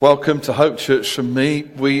Welcome to Hope Church from me.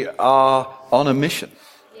 We are on a mission.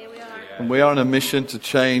 Yeah, we are. And we are on a mission to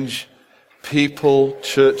change people,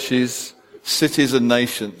 churches, cities and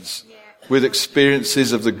nations with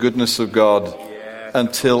experiences of the goodness of God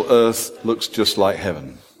until earth looks just like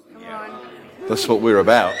heaven. Come on. That's what we're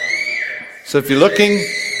about. So if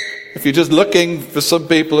you're just looking for some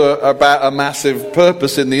people who are about a massive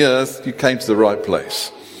purpose in the earth, you came to the right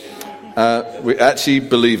place. We actually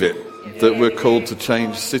believe it. That we're called to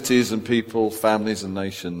change cities and people, families and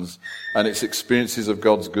nations. And it's experiences of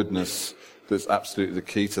God's goodness that's absolutely the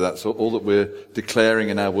key to that. So all that we're declaring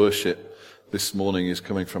in our worship this morning is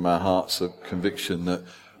coming from our hearts of conviction that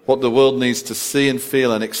what the world needs to see and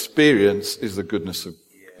feel and experience is the goodness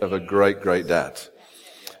of a great, great dad.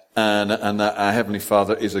 And that our Heavenly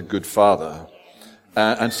Father is a good father.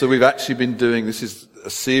 And so we've actually been doing, this is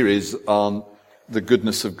a series on the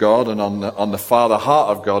goodness of God and on the Father heart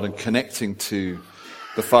of God and connecting to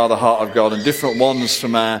the Father heart of God. And different ones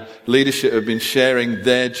from our leadership have been sharing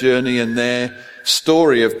their journey and their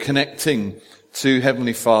story of connecting to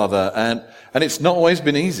Heavenly Father. And it's not always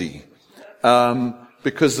been easy,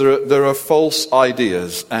 because there are false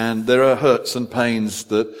ideas and there are hurts and pains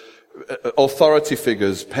that authority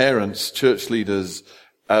figures, parents, church leaders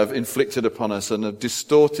have inflicted upon us and have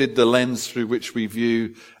distorted the lens through which we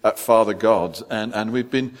view Father God. And we've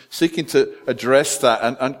been seeking to address that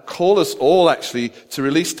and call us all actually to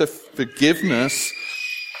release the forgiveness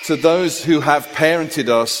to those who have parented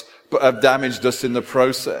us but have damaged us in the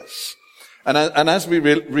process. And as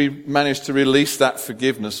we manage to release that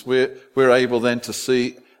forgiveness, we're able then to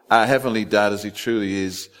see our Heavenly Dad as He truly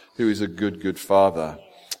is, who is a good, good Father.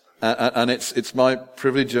 And it's my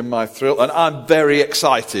privilege and my thrill. And I'm very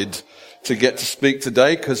excited to get to speak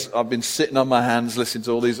today because I've been sitting on my hands listening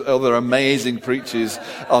to all these other amazing preachers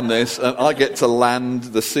on this. And I get to land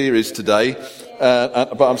the series today.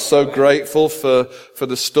 But I'm so grateful for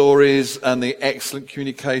the stories and the excellent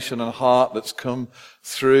communication and heart that's come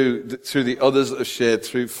through the others that have shared,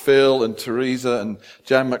 through Phil and Teresa and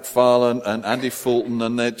Jan McFarlane and Andy Fulton.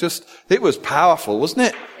 And it was powerful, wasn't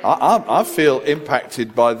it? I feel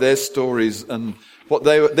impacted by their stories and what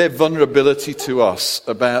their vulnerability to us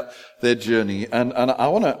about their journey. And I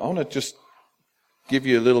want to just give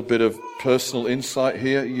you a little bit of personal insight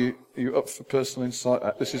here. You up for personal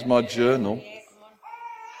insight? This is my journal.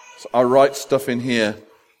 So I write stuff in here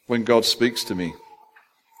when God speaks to me.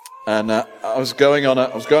 And I was going on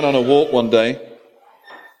a walk one day,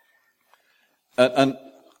 and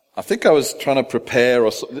I think I was trying to prepare,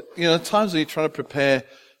 or times when you're trying to prepare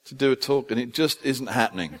to do a talk and it just isn't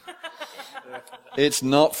happening. It's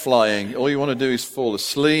not flying. All you want to do is fall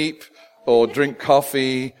asleep, or drink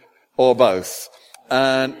coffee, or both.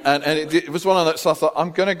 And it was one of those, so I thought,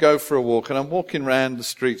 I'm going to go for a walk, and I'm walking around the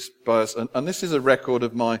streets by us, and this is a record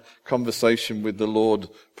of my conversation with the Lord,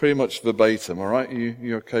 pretty much verbatim, alright?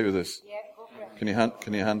 You okay with this? Yeah, go for it.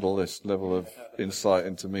 Can you handle this level of insight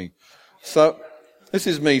into me? So, this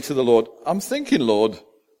is me to the Lord. I'm thinking, Lord,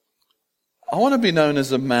 I want to be known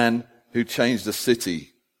as a man who changed the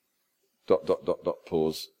city, ...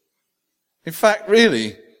 pause. In fact,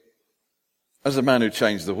 really, as a man who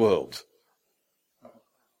changed the world.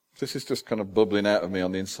 This is just kind of bubbling out of me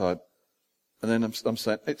on the inside. And then I'm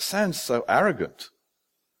saying, it sounds so arrogant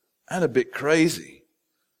and a bit crazy,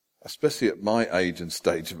 especially at my age and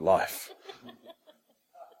stage of life.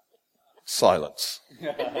 Silence.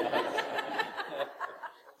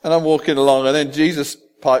 And I'm walking along, and then Jesus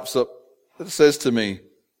pipes up and says to me,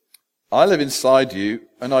 I live inside you,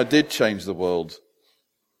 and I did change the world.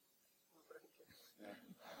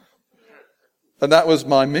 And that was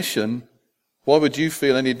my mission. Why would you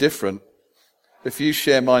feel any different if you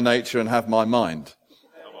share my nature and have my mind?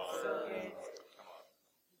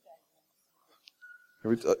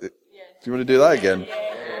 Do you want to do that again?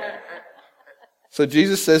 So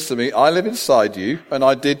Jesus says to me, I live inside you and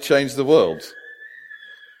I did change the world.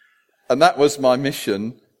 And that was my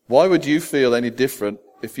mission. Why would you feel any different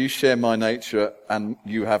if you share my nature and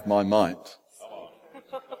you have my mind?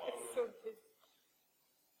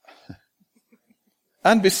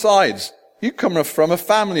 And besides, you come from a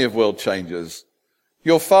family of world changers.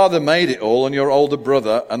 Your father made it all, and your older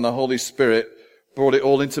brother and the Holy Spirit brought it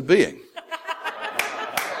all into being.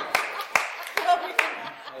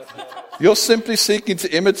 You're simply seeking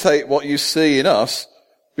to imitate what you see in us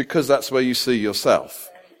because that's where you see yourself.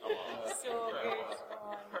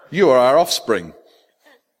 You are our offspring.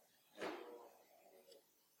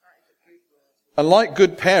 And like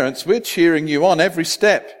good parents, we're cheering you on every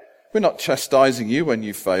step. We're not chastising you when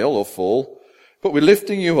you fail or fall, but we're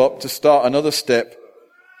lifting you up to start another step,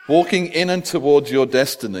 walking in and towards your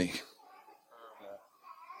destiny.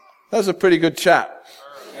 That was a pretty good chat.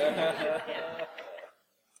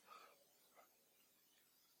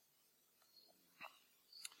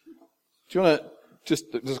 Do you want to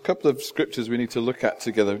there's a couple of scriptures we need to look at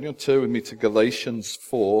together. You want to turn with me to Galatians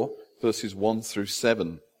 4, verses 1 through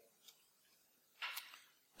 7.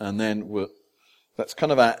 And then that's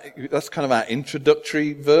kind of our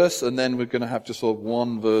introductory verse, and then we're going to have just sort of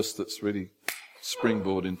one verse that's really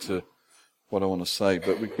springboard into what I want to say.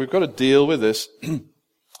 But we've got to deal with this.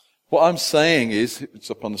 What I'm saying is, it's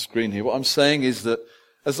up on the screen here, what I'm saying is that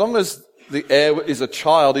as long as the heir is a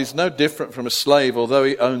child, he's no different from a slave, although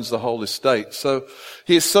he owns the whole estate. So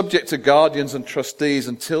he is subject to guardians and trustees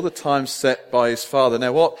until the time set by his father.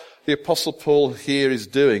 Now what the Apostle Paul here is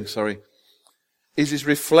doing, is he's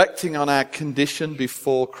reflecting on our condition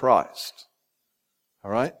before Christ.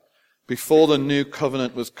 Alright? Before the new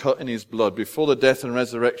covenant was cut in his blood, before the death and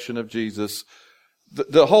resurrection of Jesus,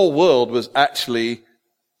 the whole world was actually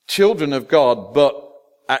children of God, but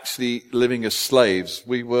actually living as slaves.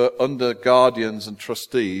 We were under guardians and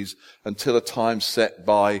trustees until a time set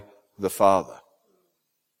by the Father.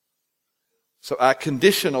 So our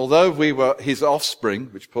condition, although we were his offspring,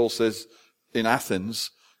 which Paul says in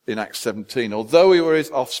Athens, in Acts 17, although we were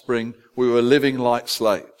his offspring, we were living like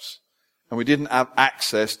slaves. And we didn't have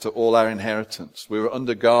access to all our inheritance. We were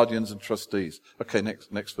under guardians and trustees. Okay,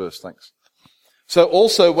 next verse, thanks. So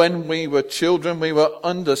also when we were children, we were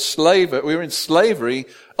under slavery. We were in slavery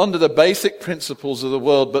under the basic principles of the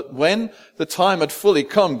world. But when the time had fully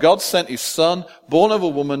come, God sent his Son, born of a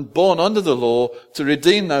woman, born under the law, to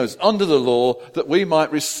redeem those under the law, that we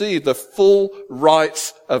might receive the full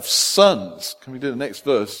rights of sons. Can we do the next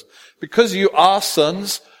verse? Because you are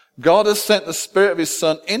sons, God has sent the Spirit of his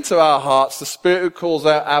Son into our hearts, the Spirit who calls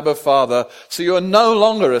out, Abba, Father. So you are no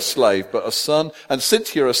longer a slave, but a son. And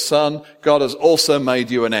since you're a son, God has also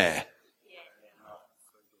made you an heir.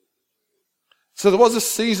 So there was a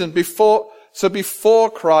season before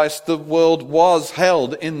Christ, the world was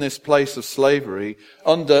held in this place of slavery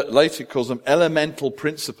under, later he calls them elemental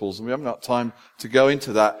principles. And we haven't got time to go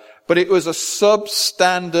into that. But it was a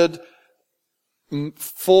substandard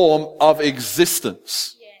form of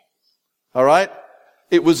existence. All right?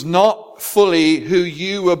 It was not fully who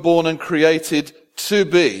you were born and created to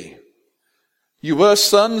be. You were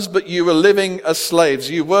sons, but you were living as slaves.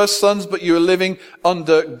 You were sons, but you were living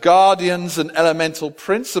under guardians and elemental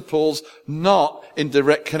principles, not in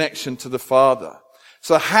direct connection to the Father.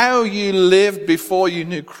 So how you lived before you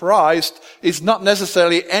knew Christ is not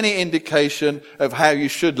necessarily any indication of how you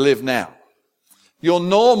should live now. Your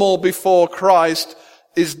normal before Christ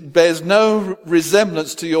bears no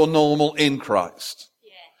resemblance to your normal in Christ.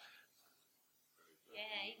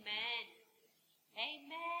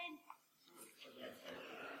 Amen.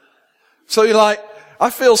 So you're like, I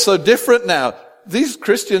feel so different now. These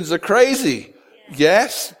Christians are crazy.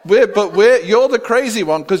 Yes, you're the crazy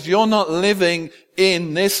one because you're not living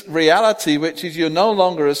in this reality, which is you're no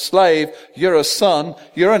longer a slave, you're a son,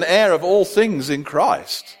 you're an heir of all things in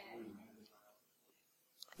Christ.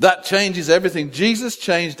 That changes everything. Jesus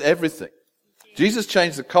changed everything. Jesus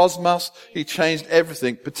changed the cosmos. He changed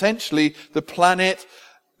everything. Potentially the planet,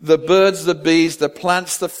 the birds, the bees, the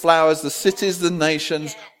plants, the flowers, the cities, the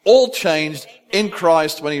nations, all changed in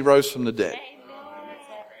Christ when he rose from the dead.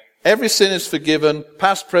 Every sin is forgiven,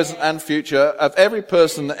 past, present, and future, of every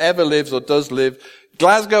person that ever lives or does live.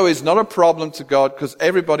 Glasgow is not a problem to God because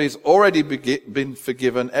everybody's already been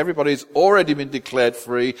forgiven. Everybody's already been declared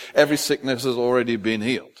free. Every sickness has already been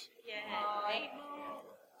healed.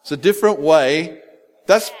 It's a different way.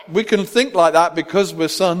 We can think like that because we're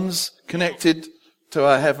sons connected to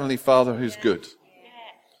our Heavenly Father who's good.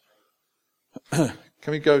 Can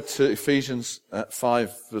we go to Ephesians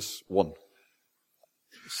 5 verse 1?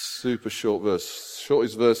 Super short verse.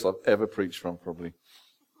 Shortest verse I've ever preached from probably.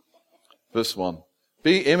 Verse 1.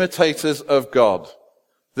 Be imitators of God,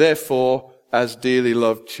 therefore, as dearly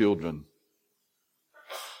loved children.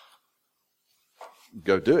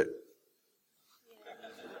 Go do it.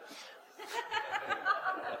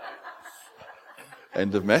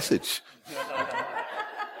 End of message.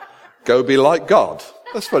 Go be like God.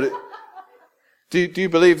 That's what it... Do you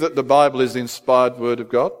believe that the Bible is the inspired word of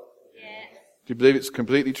God? Yes. Do you believe it's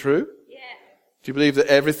completely true? Yes. Do you believe that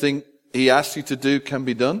everything he asks you to do can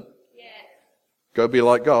be done? Yes. Go be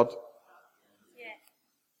like God.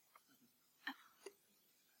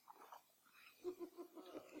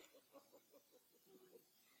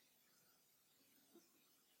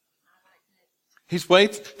 Yes.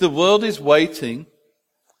 The world is waiting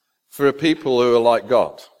for a people who are like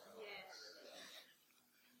God.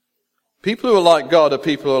 People who are like God are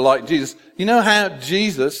people who are like Jesus. You know how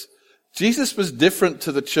Jesus Jesus was different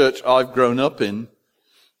to the church I've grown up in.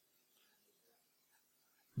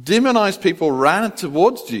 Demonized people ran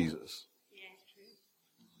towards Jesus.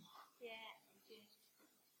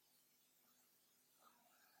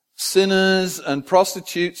 Sinners and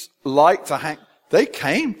prostitutes like to hang. They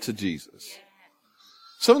came to Jesus.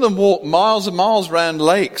 Some of them walked miles and miles around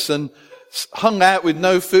lakes and hung out with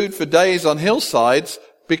no food for days on hillsides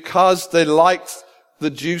because they liked the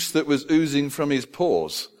juice that was oozing from his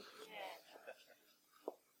pores.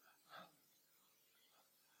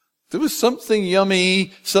 There was something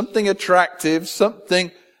yummy, something attractive,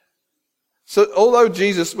 something. So although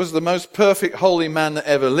Jesus was the most perfect holy man that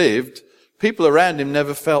ever lived, people around him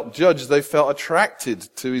never felt judged. They felt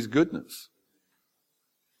attracted to his goodness.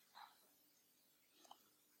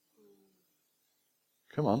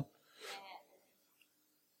 Come on.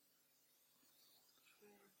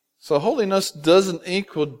 So holiness doesn't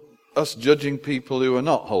equal us judging people who are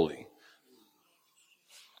not holy.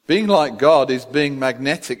 Being like God is being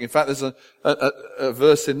magnetic. In fact, there's a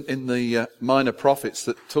verse in the Minor Prophets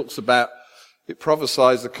that talks about, it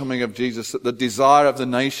prophesies the coming of Jesus, that the desire of the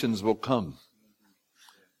nations will come.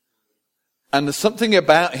 And there's something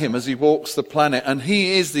about him as he walks the planet, and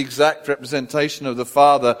he is the exact representation of the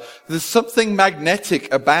Father. There's something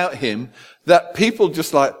magnetic about him that people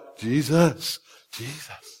just like, Jesus, Jesus.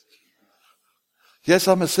 Yes,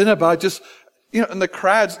 I'm a sinner, but I just, and the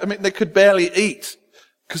crowds, they could barely eat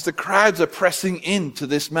because the crowds are pressing into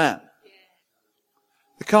this man.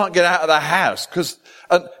 They can't get out of the house because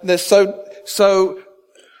they're so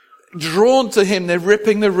drawn to him, they're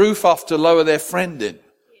ripping the roof off to lower their friend in.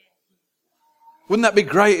 Wouldn't that be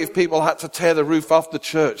great if people had to tear the roof off the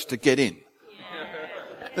church to get in?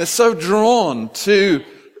 They're so drawn to.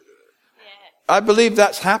 I believe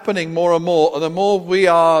that's happening more and more. And the more we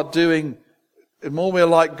are doing, the more we're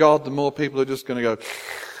like God, the more people are just going to go,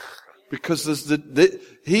 because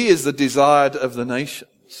he is the desired of the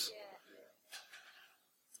nations.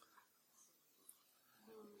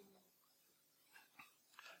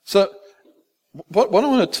 So, what I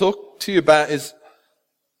want to talk to you about is,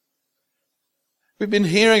 we've been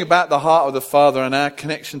hearing about the heart of the Father and our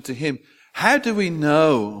connection to him. How do we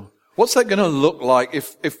know? What's that going to look like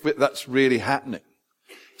if that's really happening?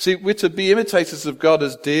 See, we're to be imitators of God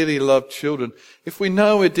as dearly loved children. If we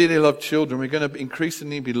know we're dearly loved children, we're going to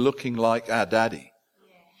increasingly be looking like our daddy.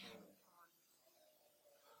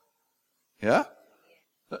 Yeah?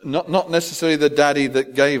 Not necessarily the daddy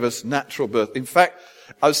that gave us natural birth. In fact,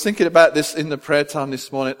 I was thinking about this in the prayer time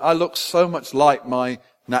this morning. I look so much like my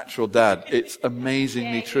natural dad. It's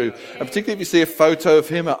amazingly true. And particularly if you see a photo of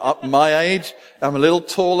him at my age, I'm a little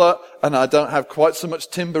taller and I don't have quite so much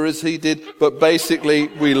timber as he did, but basically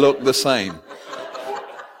we look the same.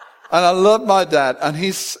 And I love my dad, and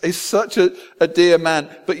he's such a dear man.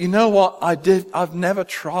 But you know what? I've never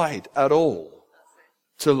tried at all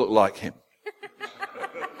to look like him.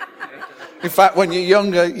 In fact, when you're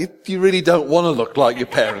younger, you really don't want to look like your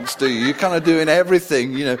parents, do you? You're kind of doing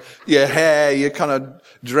everything, your hair, you kind of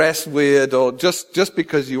dress weird, or just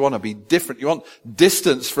because you want to be different. You want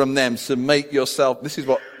distance from them to make yourself, this is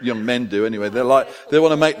what young men do anyway. They want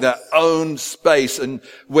to make their own space and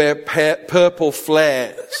wear purple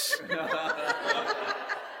flares.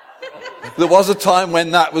 There was a time when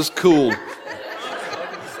that was cool.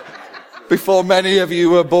 Before many of you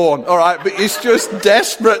were born. All right, but it's just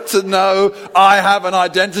desperate to know I have an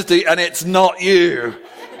identity and it's not you.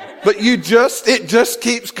 But it just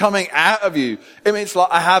keeps coming out of you. It's like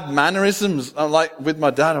I have mannerisms. I'm like, with my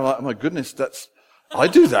dad, I'm like, oh my goodness, I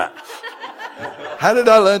do that. How did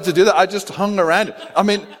I learn to do that? I just hung around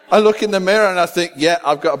it. I look in the mirror and I think, yeah,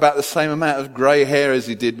 I've got about the same amount of grey hair as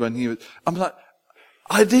he did when he was, I'm like,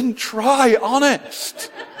 I didn't try, honest.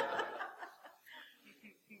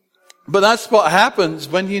 But that's what happens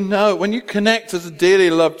when you connect as a dearly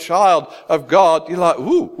loved child of God, you're like,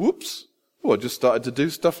 ooh, whoops. Oh, I just started to do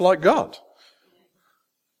stuff like God.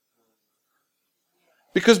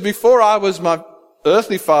 Because before I was my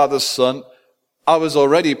earthly father's son, I was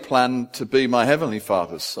already planned to be my heavenly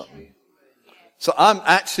father's son. So I'm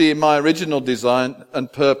actually, in my original design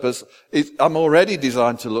and purpose, I'm already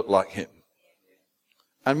designed to look like him.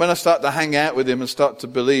 And when I start to hang out with him and start to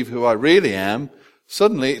believe who I really am,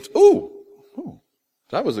 suddenly it's,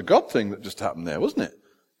 that was a God thing that just happened there, wasn't it?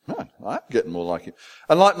 Man, I'm getting more like it.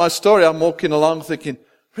 And like my story, I'm walking along thinking,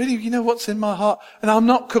 really, you know what's in my heart? And I'm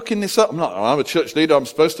not cooking this up. I'm a church leader. I'm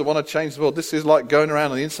supposed to want to change the world. This is like going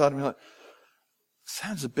around on the inside of me like,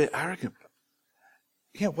 sounds a bit arrogant.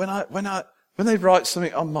 When they write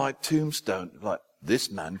something on my tombstone, like, this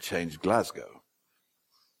man changed Glasgow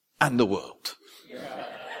and the world.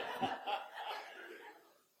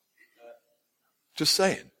 Just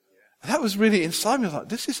saying. And that was really inside me. I was like,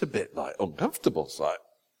 this is a bit like uncomfortable. It's like,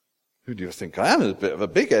 who do you think I am? A bit of a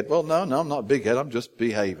big head. Well, no, I'm not a big head. I'm just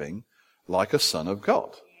behaving like a son of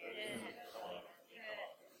God.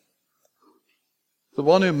 The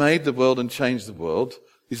one who made the world and changed the world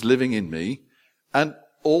is living in me, and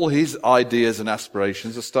all his ideas and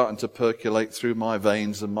aspirations are starting to percolate through my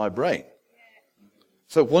veins and my brain.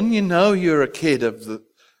 So when you know you're a kid of the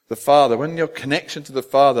Father, when your connection to the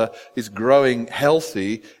Father is growing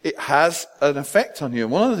healthy, it has an effect on you.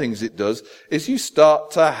 And one of the things it does is you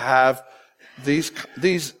start to have these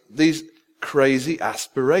crazy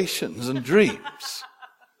aspirations and dreams.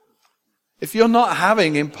 If you're not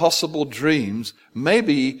having impossible dreams,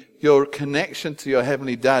 maybe your connection to your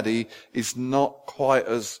Heavenly Daddy is not quite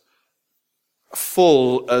as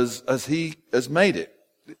full as He has made it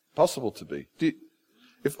possible to be.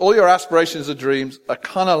 If all your aspirations or dreams are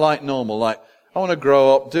kind of like normal, like, I want to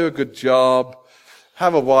grow up, do a good job,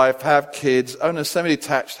 have a wife, have kids, own a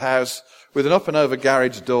semi-detached house with an up and over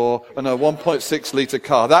garage door and a 1.6 litre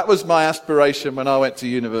car. That was my aspiration when I went to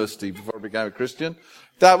university before I became a Christian.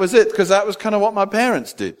 That was it, because that was kind of what my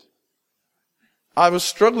parents did. I was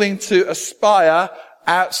struggling to aspire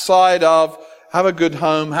outside of have a good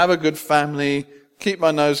home, have a good family, keep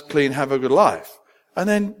my nose clean, have a good life. And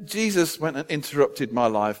then Jesus went and interrupted my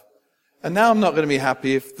life. And now I'm not going to be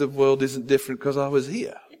happy if the world isn't different because I was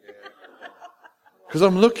here. Because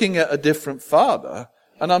I'm looking at a different Father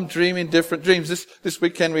and I'm dreaming different dreams. This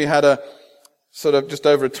weekend we had a sort of just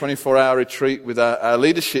over a 24-hour retreat with our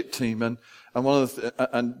leadership team, and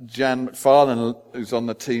Jan McFarlane, who's on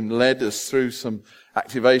the team, led us through some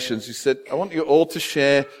activations. He said, I want you all to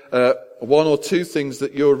share one or two things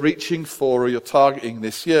that you're reaching for or you're targeting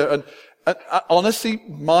this year. And honestly,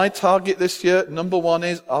 my target this year, number one,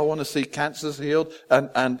 is I want to see cancers healed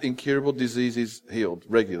and incurable diseases healed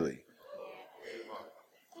regularly.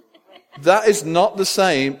 That is not the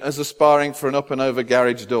same as aspiring for an up and over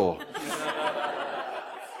garage door.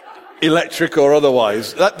 Electric or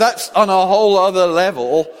otherwise. That's on a whole other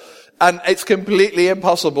level, and it's completely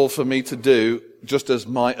impossible for me to do just as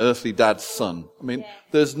my earthly dad's son. I mean,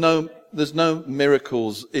 there's no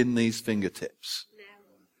miracles in these fingertips.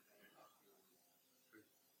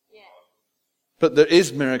 But there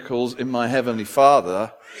is miracles in my Heavenly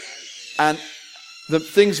Father, and the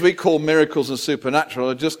things we call miracles and supernatural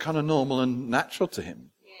are just kind of normal and natural to Him.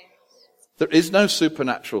 There is no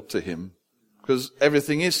supernatural to Him, because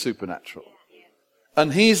everything is supernatural.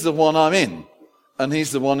 And He's the one I'm in, and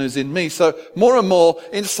He's the one who's in me. So more and more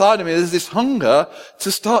inside of me, there's this hunger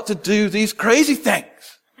to start to do these crazy things.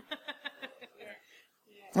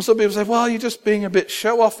 And some people say, well, you're just being a bit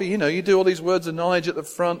show-offy, you do all these words of knowledge at the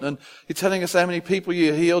front and you're telling us how many people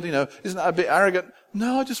you healed, isn't that a bit arrogant?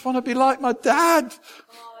 No, I just want to be like my dad.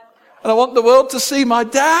 And I want the world to see my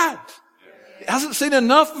dad. It hasn't seen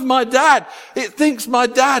enough of my dad. It thinks my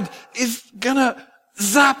dad is gonna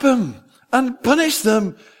zap them and punish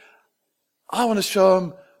them. I want to show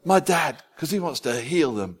them my dad because He wants to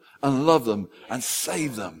heal them and love them and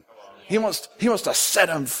save them. He wants to set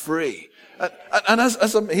them free. And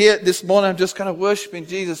as I'm here this morning, I'm just kind of worshiping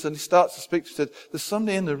Jesus, and He starts to speak. He said, there's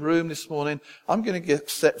somebody in the room this morning. I'm going to get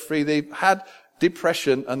set free. They've had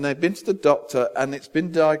depression and they've been to the doctor and it's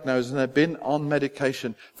been diagnosed and they've been on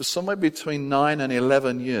medication for somewhere between 9 and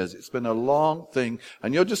 11 years. It's been a long thing,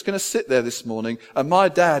 and you're just going to sit there this morning and my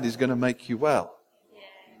dad is going to make you well.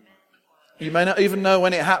 You may not even know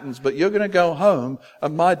when it happens, but you're going to go home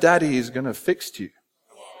and my daddy is going to fix you.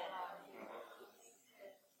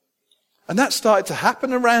 And that started to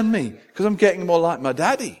happen around me because I'm getting more like my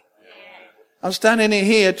daddy. I'm standing in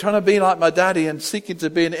here trying to be like my daddy and seeking to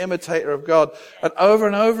be an imitator of God. And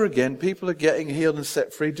over again, people are getting healed and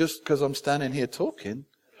set free just because I'm standing here talking.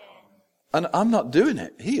 And I'm not doing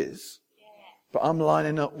it. He is. But I'm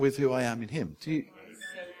lining up with who I am in Him.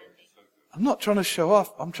 I'm not trying to show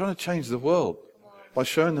off. I'm trying to change the world by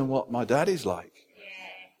showing them what my daddy's like.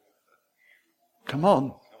 Come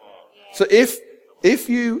on. So if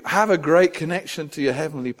you have a great connection to your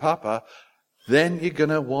Heavenly Papa, then you're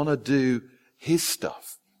going to want to do His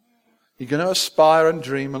stuff. You're going to aspire and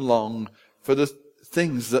dream and long for the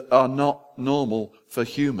things that are not normal for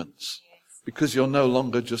humans, because you're no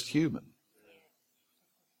longer just human.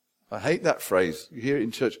 I hate that phrase. You hear it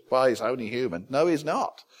in church, why, He's only human. No, He's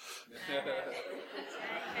not.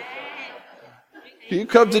 You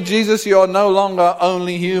come to Jesus, you are no longer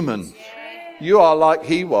only human. You are like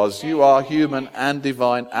He was. You are human and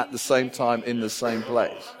divine at the same time in the same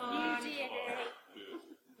place.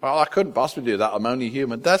 Well, I couldn't possibly do that. I'm only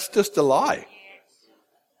human. That's just a lie.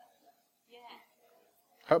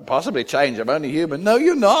 I can't possibly change. I'm only human. No,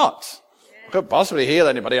 you're not. Couldn't possibly heal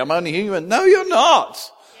anybody. I'm only human. No, you're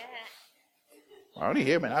not. Yeah. I'm only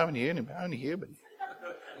human. I'm only human.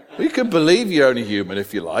 You can believe you're only human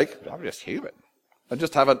if you like. I'm just human. And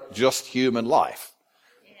just have a just human life.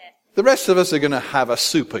 Yeah. The rest of us are going to have a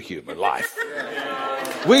superhuman life.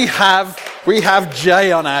 We have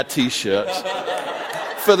J on our t-shirts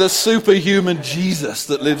for the superhuman Jesus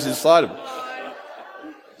that lives inside of us.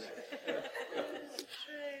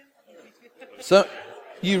 So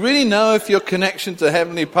you really know if your connection to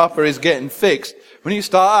Heavenly Papa is getting fixed when you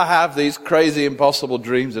start to have these crazy, impossible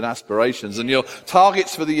dreams and aspirations, and your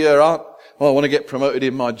targets for the year aren't, well, I want to get promoted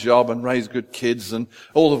in my job and raise good kids, and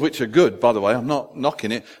all of which are good, by the way. I'm not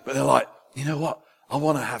knocking it, but they're like, you know what? I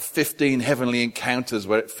want to have 15 heavenly encounters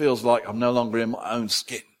where it feels like I'm no longer in my own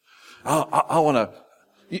skin. I want to.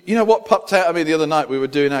 You know what popped out at me the other night? We were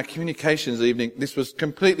doing our communications evening. This was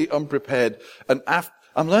completely unprepared, and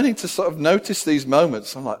I'm learning to sort of notice these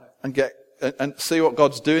moments. I'm like, and see what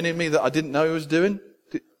God's doing in me that I didn't know He was doing.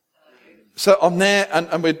 So I'm there,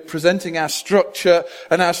 and we're presenting our structure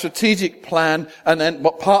and our strategic plan, and then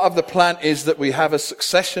what part of the plan is that we have a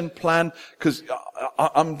succession plan, because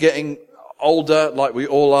I'm getting older, like we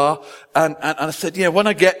all are, and I said, yeah, when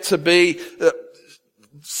I get to be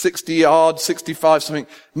 60 odd, 65 something,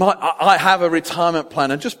 I have a retirement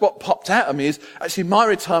plan. And just what popped out of me is, actually my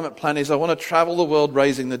retirement plan is I want to travel the world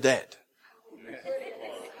raising the dead.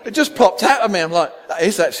 It just popped out of me. I'm like, that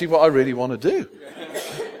is actually what I really want to do.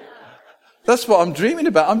 That's what I'm dreaming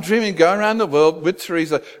about. I'm dreaming going around the world with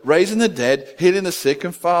Teresa, raising the dead, healing the sick,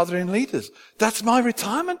 and fathering leaders. That's my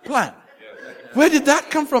retirement plan. Where did that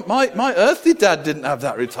come from? My earthly dad didn't have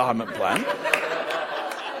that retirement plan.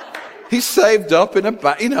 He saved up in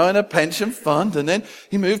a pension fund, and then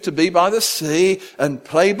he moved to be by the sea and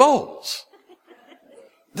play bowls.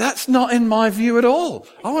 That's not in my view at all.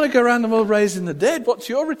 I want to go around the world raising the dead. What's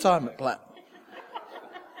your retirement plan?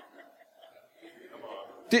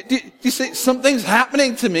 Do you see, something's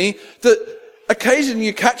happening to me that occasionally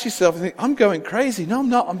you catch yourself and think, I'm going crazy. No, I'm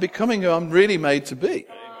not. I'm becoming who I'm really made to be.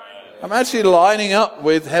 I'm actually lining up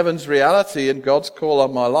with heaven's reality and God's call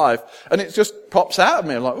on my life. And it just pops out of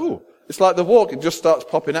me. I'm like, ooh, it's like the walk. It just starts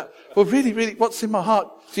popping out. Well, really, really, what's in my heart?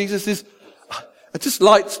 Jesus is, I just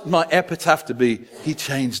like my epitaph to be, He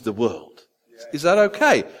changed the world. Is that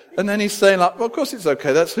okay? And then He's saying like, well, of course it's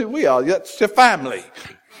okay. That's who we are. That's your family.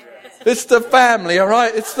 It's the family, all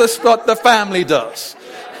right? It's what the family does.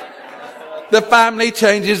 The family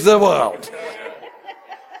changes the world.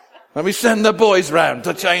 And we send the boys round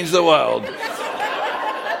to change the world.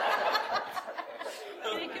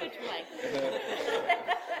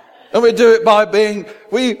 And we do it by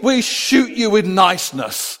we shoot you with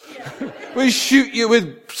niceness. We shoot you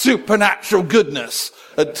with supernatural goodness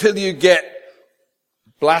until you get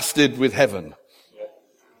blasted with heaven.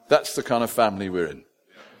 That's the kind of family we're in.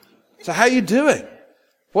 So how are you doing?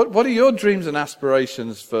 What are your dreams and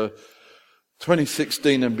aspirations for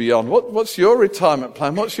 2016 and beyond? What's your retirement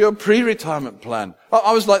plan? What's your pre-retirement plan?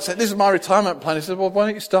 I was like saying, this is my retirement plan. He said, well, why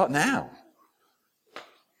don't you start now?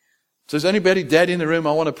 So is anybody dead in the room?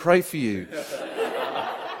 I want to pray for you.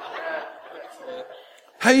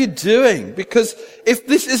 How are you doing? Because if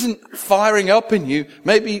this isn't firing up in you,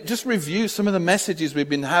 maybe just review some of the messages we've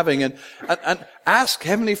been having and ask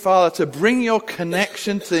Heavenly Father to bring your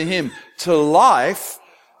connection to Him to life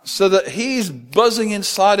so that He's buzzing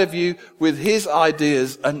inside of you with His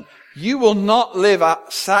ideas, and you will not live a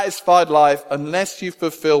satisfied life unless you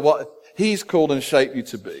fulfill what He's called and shaped you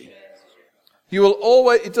to be. You will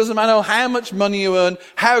always, it doesn't matter how much money you earn,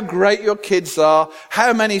 how great your kids are,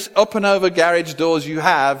 how many up and over garage doors you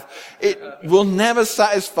have, it will never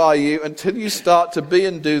satisfy you until you start to be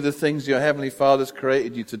and do the things your Heavenly Father's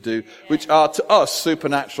created you to do, which are to us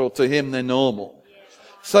supernatural, to Him they're normal.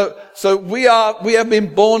 So we have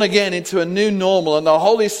been born again into a new normal, and the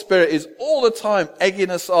Holy Spirit is all the time egging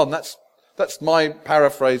us on. That's my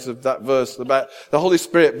paraphrase of that verse about the Holy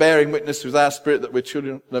Spirit bearing witness with our spirit that we're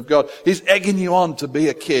children of God. He's egging you on to be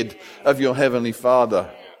a kid of your Heavenly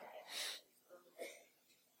Father.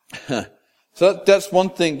 So that's one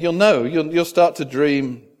thing. You'll start to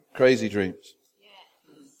dream crazy dreams.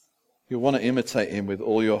 You'll want to imitate Him with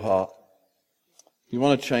all your heart. You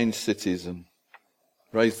want to change cities and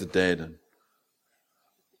raise the dead, and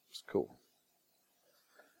it's cool.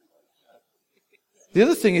 The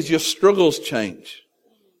other thing is your struggles change.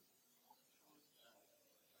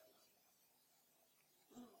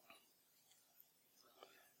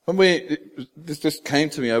 This just came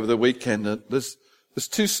to me over the weekend. There's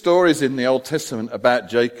two stories in the Old Testament about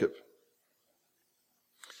Jacob.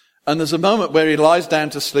 And there's a moment where he lies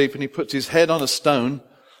down to sleep and he puts his head on a stone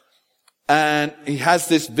And he has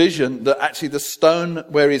this vision that actually the stone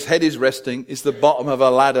where his head is resting is the bottom of a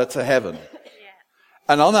ladder to heaven.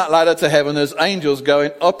 And on that ladder to heaven, there's angels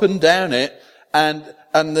going up and down it. And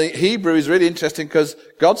the Hebrew is really interesting because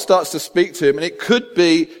God starts to speak to him, and it could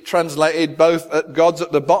be translated both at God's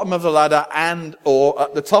at the bottom of the ladder and or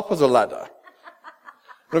at the top of the ladder.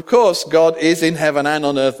 But of course, God is in heaven and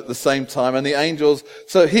on earth at the same time, and the angels.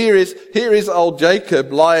 So here is old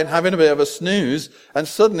Jacob lying, having a bit of a snooze, and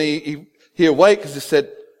suddenly he awakes and he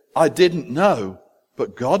said, I didn't know,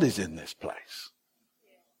 but God is in this place.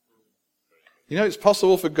 You know, it's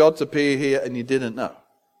possible for God to be here and you didn't know.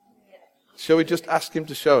 Shall we just ask him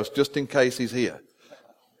to show us, just in case he's here?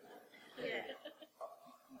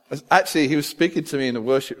 Actually, he was speaking to me in the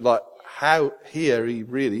worship, like how here he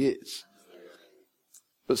really is.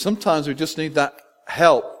 But sometimes we just need that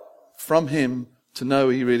help from him to know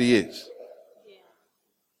he really is.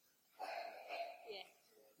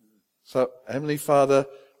 So, Heavenly Father,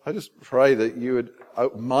 I just pray that you would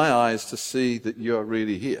open my eyes to see that you are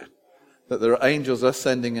really here. That there are angels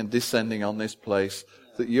ascending and descending on this place.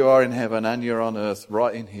 That you are in heaven and you're on earth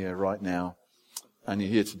right in here, right now. And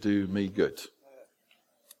you're here to do me good.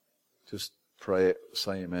 Just pray it,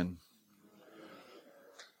 say amen.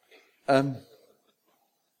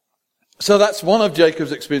 So that's one of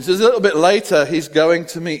Jacob's experiences. A little bit later, he's going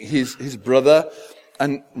to meet his brother.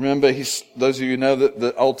 And remember, those of you who know that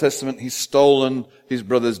the Old Testament, he's stolen his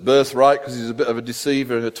brother's birthright because he's a bit of a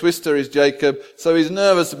deceiver and a twister, is Jacob. So he's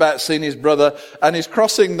nervous about seeing his brother, and he's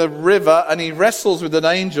crossing the river, and he wrestles with an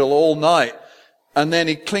angel all night. And then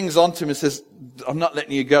he clings onto him and says, I'm not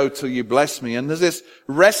letting you go till you bless me. And there's this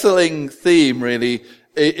wrestling theme, really,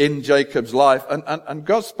 in Jacob's life. And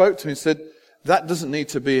God spoke to him and said, that doesn't need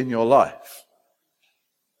to be in your life.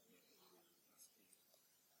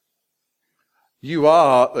 You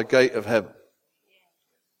are the gate of heaven.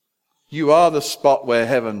 You are the spot where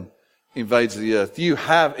heaven invades the earth. You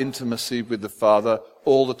have intimacy with the Father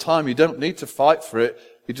all the time. You don't need to fight for it.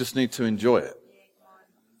 You just need to enjoy it.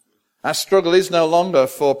 Our struggle is no longer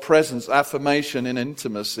for presence, affirmation, and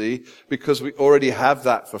intimacy because we already have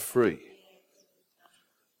that for free.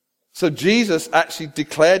 So Jesus actually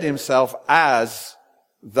declared himself as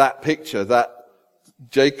that picture, that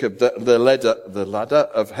Jacob, the ladder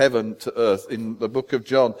of heaven to earth in the book of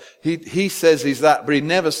John. He says he's that, but he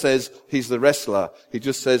never says he's the wrestler. He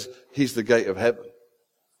just says he's the gate of heaven.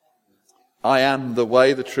 I am the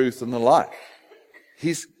way, the truth, and the life.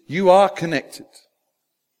 You are connected.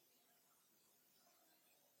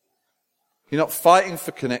 You're not fighting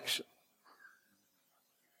for connection.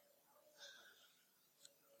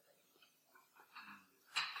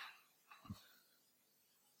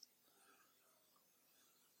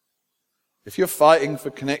 If you're fighting for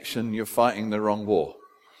connection, you're fighting the wrong war.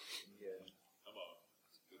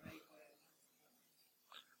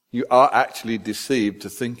 You are actually deceived to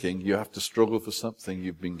thinking you have to struggle for something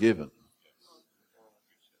you've been given.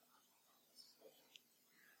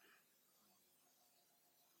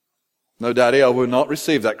 No, Daddy, I will not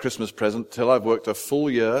receive that Christmas present till I've worked a full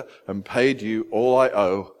year and paid you all I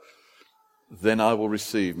owe. Then I will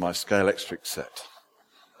receive my scale electric set.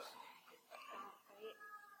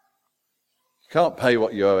 Can't pay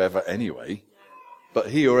what you owe ever anyway,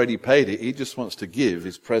 but he already paid it. He just wants to give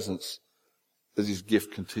his presence as his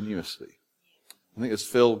gift continuously. I think as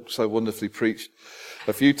Phil so wonderfully preached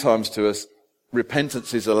a few times to us,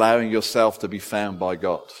 repentance is allowing yourself to be found by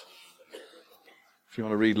God. If you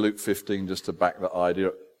want to read Luke 15 just to back that idea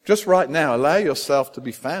up, just right now, allow yourself to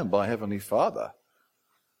be found by Heavenly Father.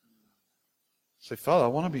 Say, Father, I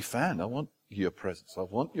want to be found. I want your presence. I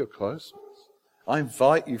want your closeness. I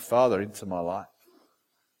invite you, Father, into my life.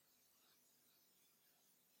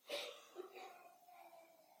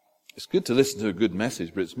 It's good to listen to a good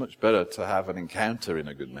message, but it's much better to have an encounter in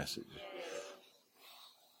a good message.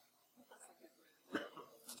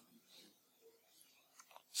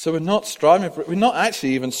 So we're not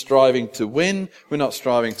actually even striving to win. We're not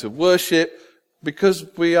striving to worship, because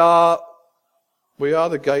we are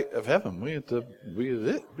the gate of heaven. We are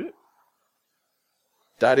it.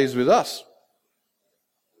 Daddy's with us.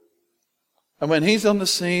 And when he's on the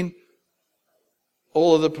scene,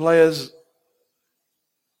 all of the players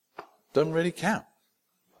don't really count.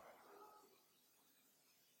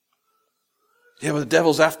 Yeah, well, the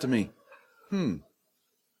devil's after me.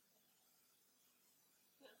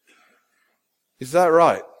 Is that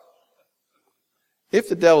right? If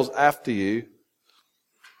the devil's after you,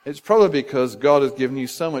 it's probably because God has given you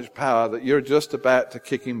so much power that you're just about to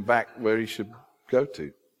kick him back where he should go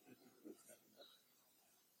to.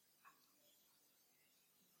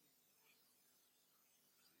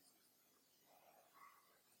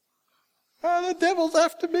 Oh, the devil's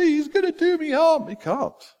after me. He's going to do me harm. He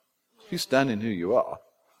can't. You stand in who you are.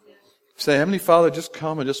 Say, Heavenly Father, just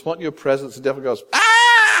come. I just want your presence. The devil goes,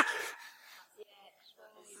 ah!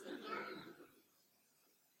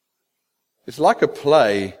 It's like a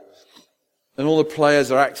play, and all the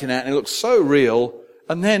players are acting out, and it looks so real.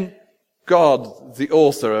 And then God, the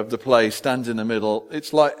author of the play, stands in the middle.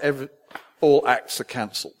 It's like all acts are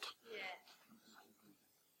cancelled.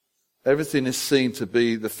 Everything is seen to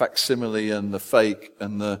be the facsimile and the fake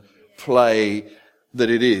and the play that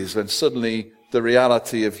it is. And suddenly the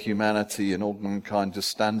reality of humanity and all mankind just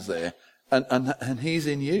stands there. And he's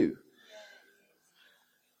in you.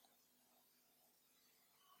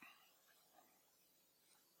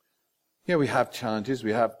 Yeah, we have challenges.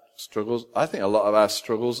 We have struggles. I think a lot of our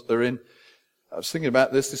struggles are in... I was thinking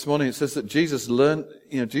about this morning. It says that Jesus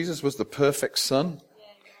Jesus was the perfect son.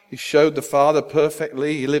 He showed the Father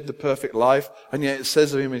perfectly. He lived a perfect life. And yet it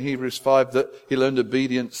says of him in Hebrews 5 that he learned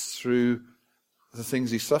obedience through the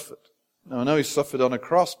things he suffered. Now, I know he suffered on a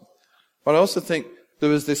cross, but I also think there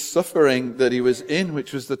was this suffering that he was in,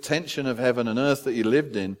 which was the tension of heaven and earth that he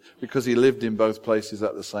lived in, because he lived in both places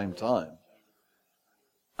at the same time.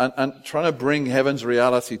 And trying to bring heaven's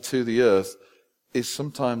reality to the earth is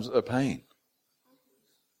sometimes a pain.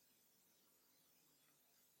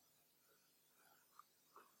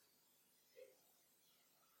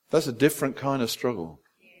 That's a different kind of struggle.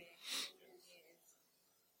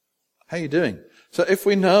 How are you doing? So if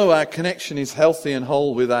we know our connection is healthy and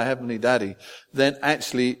whole with our Heavenly Daddy, then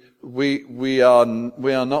actually we are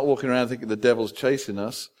not walking around thinking the devil's chasing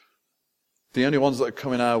us. The only ones that are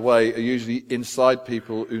coming our way are usually inside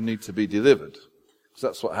people who need to be delivered. Because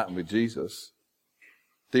that's what happened with Jesus.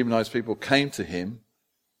 Demonized people came to him,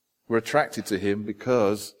 were attracted to him,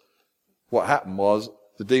 because what happened was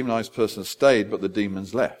the demonized person stayed, but the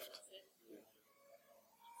demons left.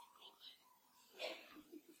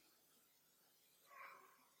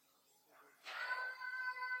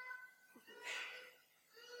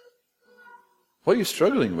 What are you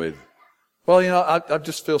struggling with? Well, I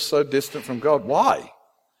just feel so distant from God. Why?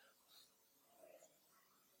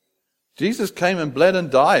 Jesus came and bled and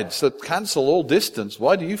died, so cancel all distance.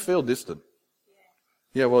 Why do you feel distant?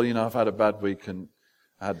 Yeah, well, I've had a bad week, and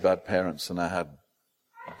I had bad parents, and I had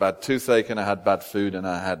a bad toothache, and I had bad food, and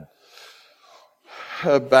I had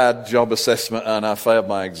a bad job assessment, and I failed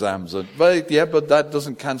my exams. But that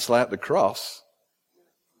doesn't cancel out the cross.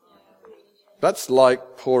 That's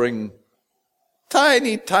like pouring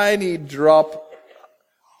tiny, tiny drop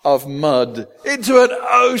of mud into an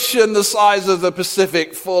ocean the size of the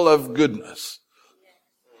Pacific full of goodness.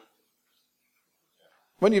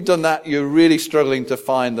 When you've done that, you're really struggling to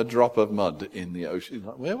find the drop of mud in the ocean.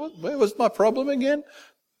 Like, where was my problem again?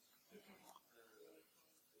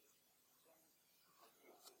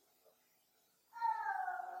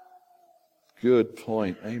 Good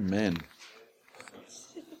point. Amen.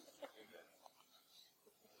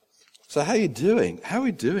 So how are you doing? How are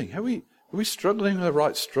we doing? Are we struggling with the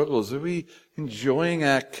right struggles? Are we enjoying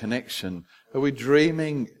our connection? Are we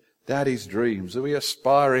dreaming Daddy's dreams? Are we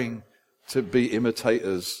aspiring to be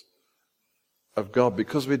imitators of God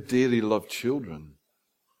because we're dearly loved children?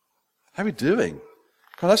 How are we doing?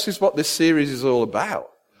 Because this is what this series is all about.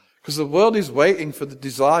 Because the world is waiting for the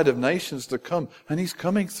desire of nations to come, and he's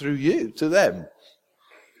coming through you to them.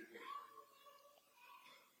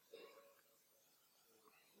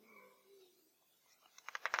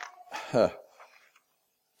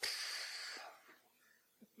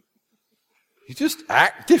 You just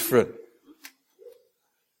act different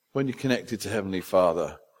when you're connected to Heavenly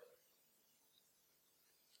Father.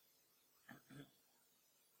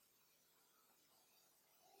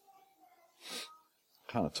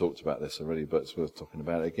 Kind of talked about this already, but it's worth talking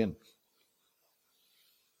about it again.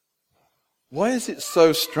 Why is it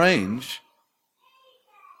so strange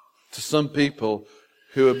to some people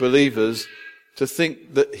who are believers to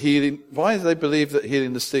think that why do they believe that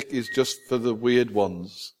healing the sick is just for the weird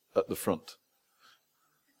ones at the front?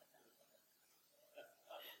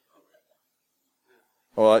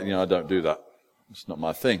 Well, I don't do that. It's not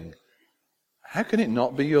my thing. How can it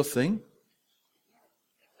not be your thing?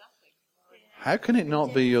 How can it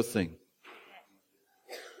not be your thing?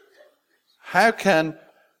 How can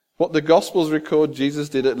what the Gospels record Jesus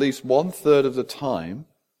did at least 1/3 of the time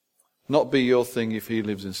not be your thing if he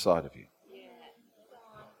lives inside of you?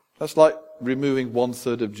 That's like removing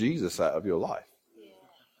 1/3 of Jesus out of your life.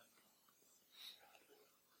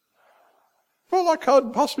 Well, I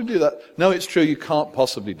can't possibly do that. No, it's true, you can't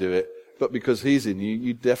possibly do it. But because he's in you,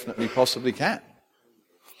 you definitely possibly can.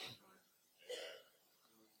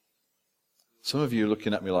 Some of you are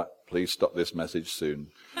looking at me like, please stop this message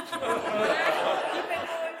soon.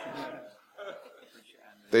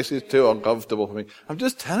 This is too uncomfortable for me. I'm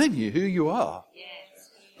just telling you who you are. Yes.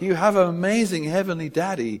 You have an amazing heavenly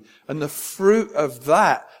daddy, and the fruit of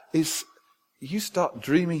that is you start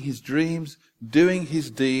dreaming his dreams, doing his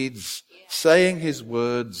deeds, saying his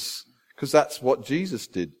words, because that's what Jesus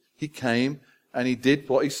did. He came and he did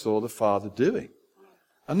what he saw the Father doing.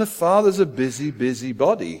 And the Father's a busy, busy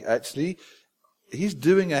body. Actually, he's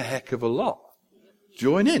doing a heck of a lot.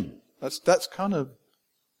 Join in. That's kind of...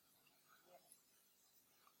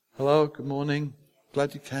 Hello, good morning.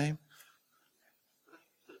 Glad you came.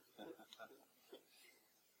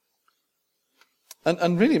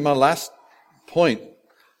 And really my last point,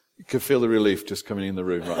 you can feel the relief just coming in the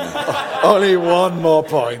room right now. Only one more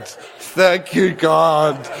point. Thank you,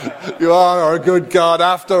 God. You are a good God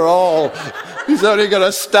after all. He's only going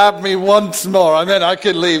to stab me once more and then I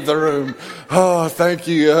can leave the room. Oh, thank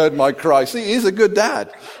you. You heard my cry. See, he's a good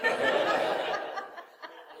dad.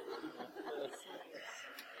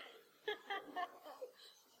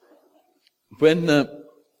 When,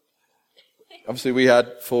 obviously we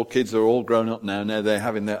had 4 kids, they're all grown up now, they're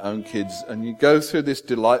having their own kids, and you go through this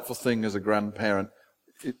delightful thing as a grandparent,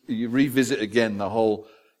 you revisit again the whole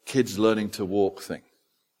kids learning to walk thing.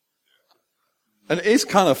 And it is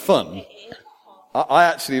kind of fun. I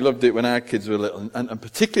actually loved it when our kids were little, and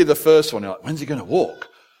particularly the first one, you're like, when's he going to walk?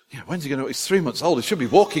 Yeah, when's he going to walk? He's 3 months old, he should be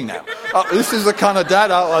walking now. This is the kind of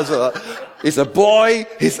dad I was. He's a boy,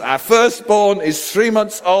 he's our firstborn, he's 3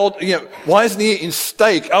 months old. You know, why isn't he eating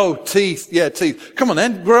steak? Oh, teeth. Yeah, teeth. Come on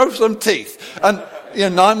then, grow some teeth. And,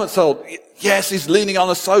 9 months old. Yes, he's leaning on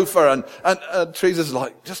a sofa. And Teresa's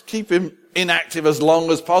like, just keep him inactive as long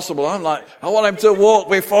as possible. I'm like, I want him to walk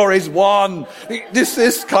before he's 1. This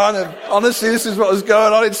is honestly, this is what was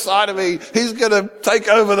going on inside of me. He's going to take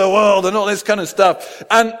over the world and all this kind of stuff.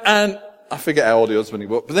 And I forget how old he was when he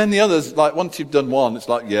walked. But then the others, like, once you've done 1, it's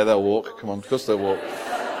like, yeah, they'll walk. Come on, of course they'll walk.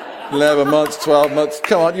 11 months, 12 months.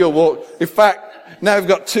 Come on, you'll walk. In fact, now we've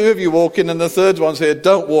got 2 of you walking and the third one's here.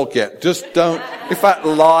 Don't walk yet. Just don't. In fact,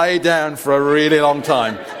 lie down for a really long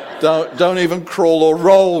time. Don't even crawl or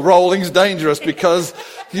roll. Rolling's dangerous because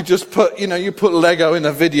you just put, you put Lego in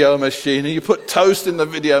a video machine and you put toast in the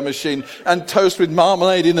video machine and toast with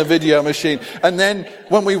marmalade in the video machine. And then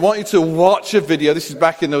when we want you to watch a video, this is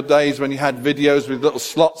back in the days when you had videos with little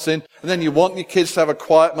slots in, and then you want your kids to have a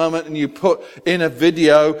quiet moment and you put in a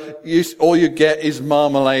video, all you get is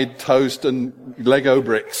marmalade, toast and Lego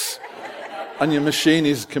bricks. And your machine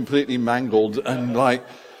is completely mangled and like,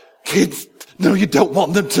 kids, no, you don't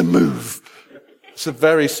want them to move. It's a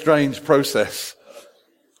very strange process.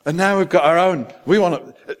 And now we've got our own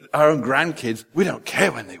grandkids. We don't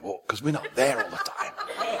care when they walk because we're not there all the time.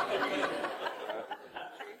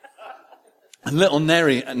 And little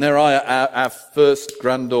Neriah, our first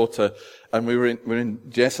granddaughter, and we're in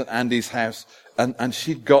Jess and Andy's house, and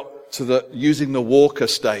she got to using the walker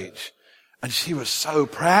stage, and she was so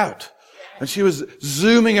proud. And she was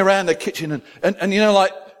zooming around the kitchen and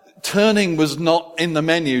like, turning was not in the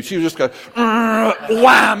menu. She would just go,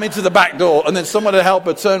 wham, into the back door. And then someone would help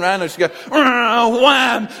her turn around and she'd go,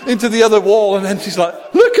 wham, into the other wall. And then she's like,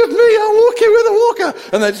 look at me, I'm walking with a walker.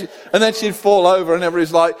 And then she'd fall over and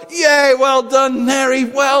everybody's like, yay, well done, Neri,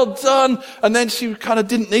 well done. And then she kind of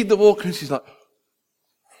didn't need the walker and she's like,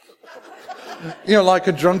 like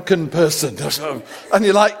a drunken person. And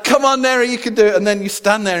you're like, come on, Neri, you can do it. And then you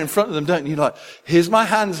stand there in front of them, don't you? You're like, here's my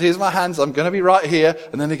hands, I'm going to be right here.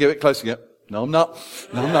 And then they get it closer. You go, no, I'm not.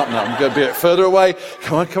 I'm going to be a bit further away.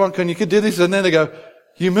 Come on, you can do this. And then they go,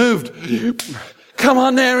 you moved. Come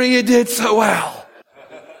on, Neri, you did so well.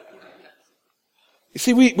 You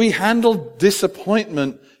see, we handle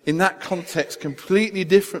disappointment in that context completely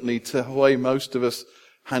differently to the way most of us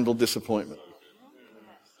handle disappointment.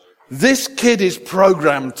 This kid is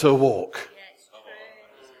programmed to walk.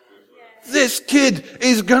 This kid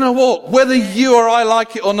is going to walk. Whether you or I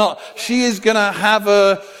like it or not, she is going to have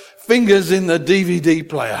her fingers in the DVD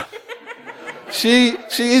player. She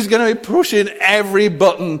is going to be pushing every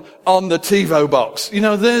button on the TiVo box.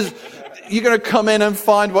 You're going to come in and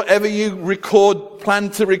find whatever you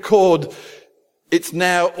plan to record. It's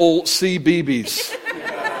now all CBeebies.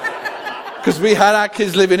 Because we had our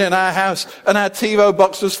kids living in our house and our TiVo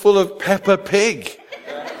box was full of Peppa Pig.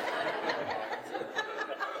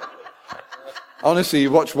 Honestly, you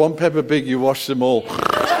watch one Peppa Pig, you watch them all.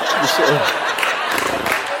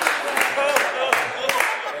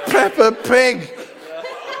 Peppa Pig.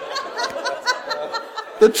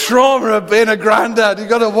 The trauma of being a granddad. You've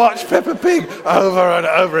got to watch Peppa Pig over and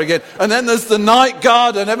over again. And then there's the Night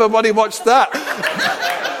Guard and everybody watched that.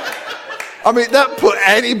 I mean, that put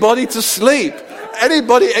anybody to sleep.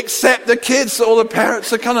 anybody except the kids. So all the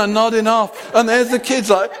parents are kind of nodding off. And there's the kids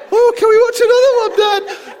like, oh, can we watch another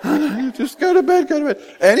one, Dad? Just go to bed.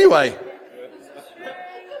 Anyway.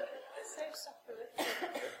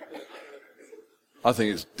 I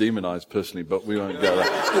think it's demonized personally, but we won't go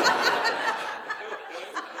there.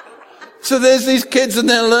 So there's these kids and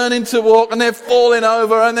they're learning to walk and they're falling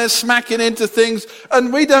over and they're smacking into things.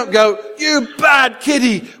 And we don't go, you bad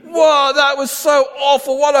kiddie. Whoa, that was so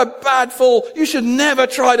awful. What a bad fall. You should never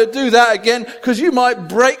try to do that again because you might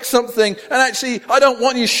break something. And actually, I don't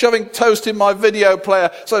want you shoving toast in my video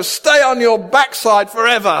player. So stay on your backside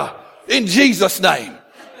forever. In Jesus' name.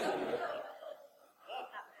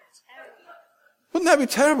 Wouldn't that be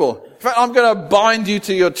terrible? In fact, I'm going to bind you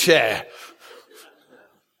to your chair.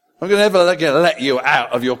 I'm going to never let you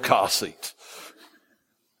out of your car seat.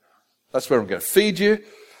 That's where I'm going to feed you.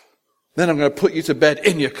 Then I'm going to put you to bed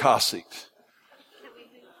in your car seat.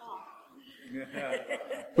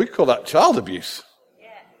 We call that child abuse.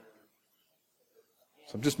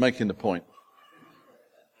 So I'm just making the point.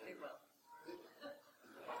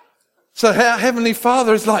 So our Heavenly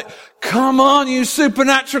Father is like, come on, you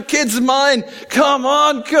supernatural kids of mine. Come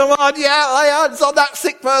on. Yeah, it's on that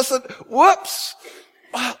sick person. Whoops.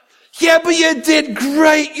 Yeah, but you did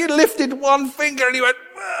great. You lifted one finger and you went,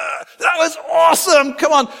 that was awesome.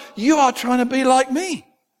 Come on. You are trying to be like me.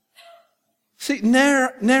 See,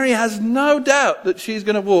 Neri has no doubt that she's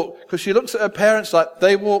going to walk because she looks at her parents like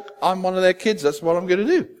they walk. I'm one of their kids. That's what I'm going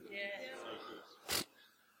to do.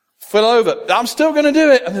 Fell over. I'm still going to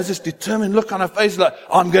do it. And there's this determined look on her face like,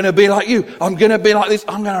 I'm going to be like you. I'm going to be like this.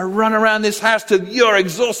 I'm going to run around this house till you're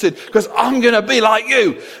exhausted because I'm going to be like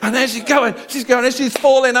you. And there she's going, and she's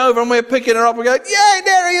falling over and we're picking her up and going, yay,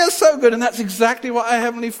 Neri, you're so good. And that's exactly what our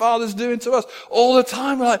Heavenly Father's doing to us all the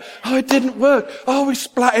time. We're like, oh, it didn't work. Oh, we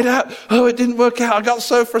splatted out. Oh, it didn't work out. I got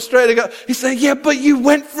so frustrated. He's saying, yeah, but you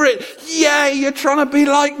went for it. Yay, you're trying to be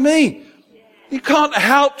like me. You can't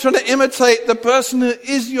help trying to imitate the person who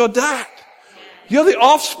is your dad. You're the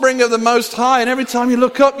offspring of the Most High, and every time you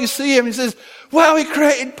look up, you see him. He says, wow, he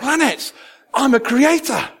created planets. I'm a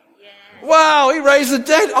creator. Wow, he raised the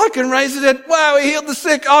dead. I can raise the dead. Wow, he healed the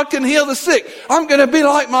sick. I can heal the sick. I'm going to be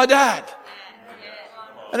like my dad.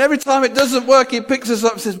 And every time it doesn't work, he picks us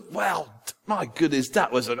up and says, wow, my goodness,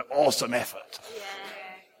 that was an awesome effort.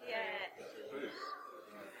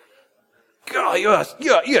 God,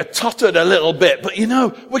 you're tottered a little bit, but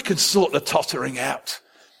we can sort the tottering out.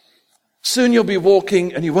 Soon you'll be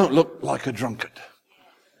walking and you won't look like a drunkard.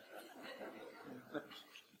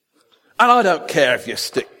 And I don't care if you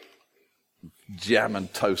stick jam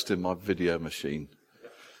and toast in my video machine.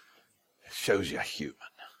 It shows you're human.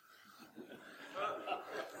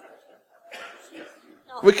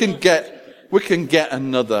 We can get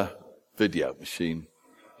another video machine.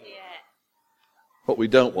 What we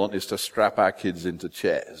don't want is to strap our kids into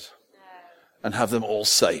chairs and have them all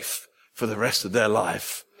safe for the rest of their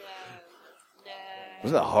life.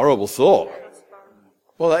 Isn't that a horrible thought?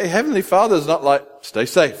 Well, the Heavenly Father's not like, stay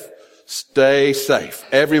safe. Stay safe.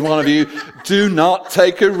 Every one of you, do not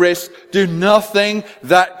take a risk. Do nothing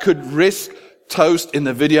that could risk toast in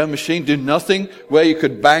the video machine. Do nothing where you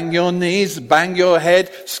could bang your knees, bang your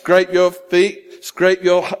head, scrape your feet, scrape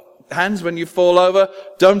your hands when you fall over.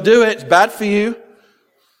 Don't do it. It's bad for you.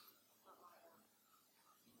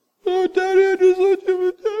 Oh, Daddy, I just want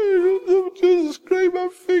you to scrape my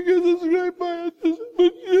fingers and scrape my hands.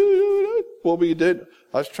 What were you doing?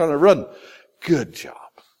 I was trying to run. Good job.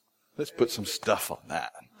 Let's put some stuff on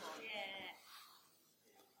that.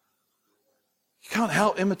 You can't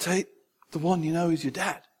help imitate the one you know is your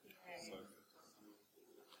dad.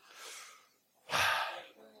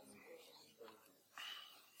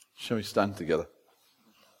 Shall we stand together?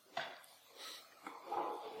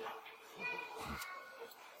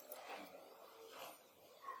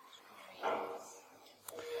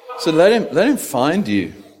 So let him find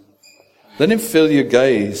you. Let him fill your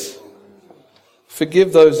gaze.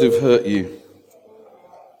 Forgive those who've hurt you.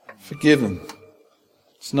 Forgive them.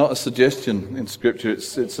 It's not a suggestion in Scripture.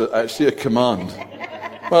 It's actually a command.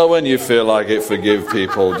 Well, when you feel like it, forgive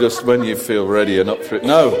people. Just when you feel ready and up for it.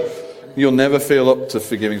 No, you'll never feel up to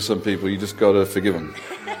forgiving some people. You just got to forgive them.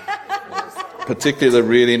 Particularly the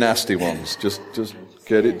really nasty ones. Just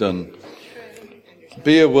get it done.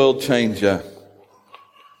 Be a world changer.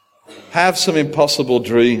 Have some impossible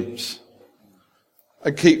dreams.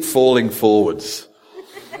 And keep falling forwards.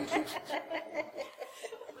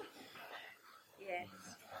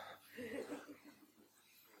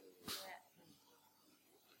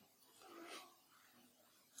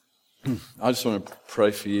 I just want to pray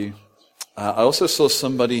for you. I also saw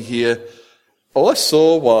somebody here. All I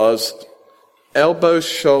saw was elbow,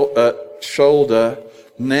 shoulder,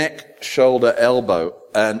 neck, shoulder, elbow.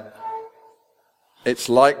 And it's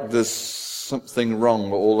like there's something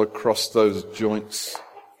wrong all across those joints.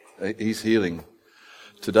 He's healing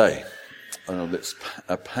today. It's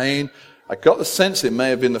a pain. I got the sense it may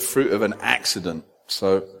have been the fruit of an accident.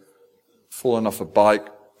 So, falling off a bike,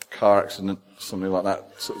 car accident, something like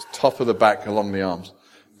that. So it's top of the back along the arms.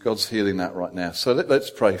 God's healing that right now. So let's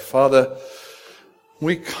pray. Father,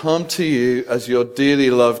 we come to you as your dearly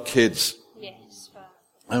loved kids. Yes, Father.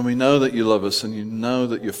 And we know that you love us and you know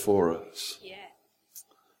that you're for us. Yeah.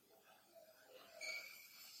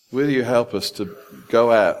 Will you help us to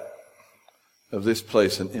go out of this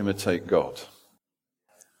place and imitate God?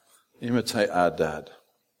 Imitate our dad.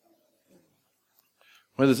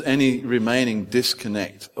 Where there's any remaining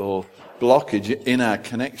disconnect or blockage in our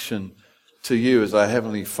connection to you as our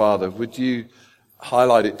Heavenly Father, would you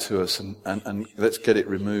highlight it to us and let's get it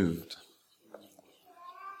removed.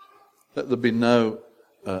 Let there be no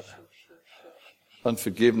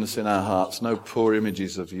unforgiveness in our hearts, no poor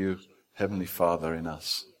images of you, Heavenly Father, in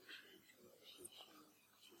us.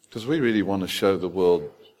 Because we really want to show the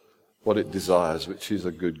world what it desires, which is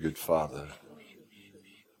a good, good Father.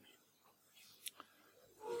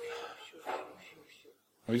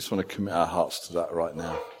 We just want to commit our hearts to that right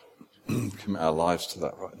now. Commit our lives to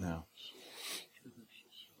that right now.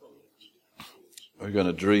 We're going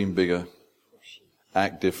to dream bigger,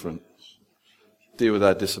 act different, deal with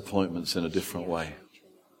our disappointments in a different way.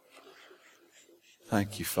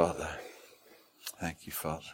 Thank you, Father. Thank you, Father.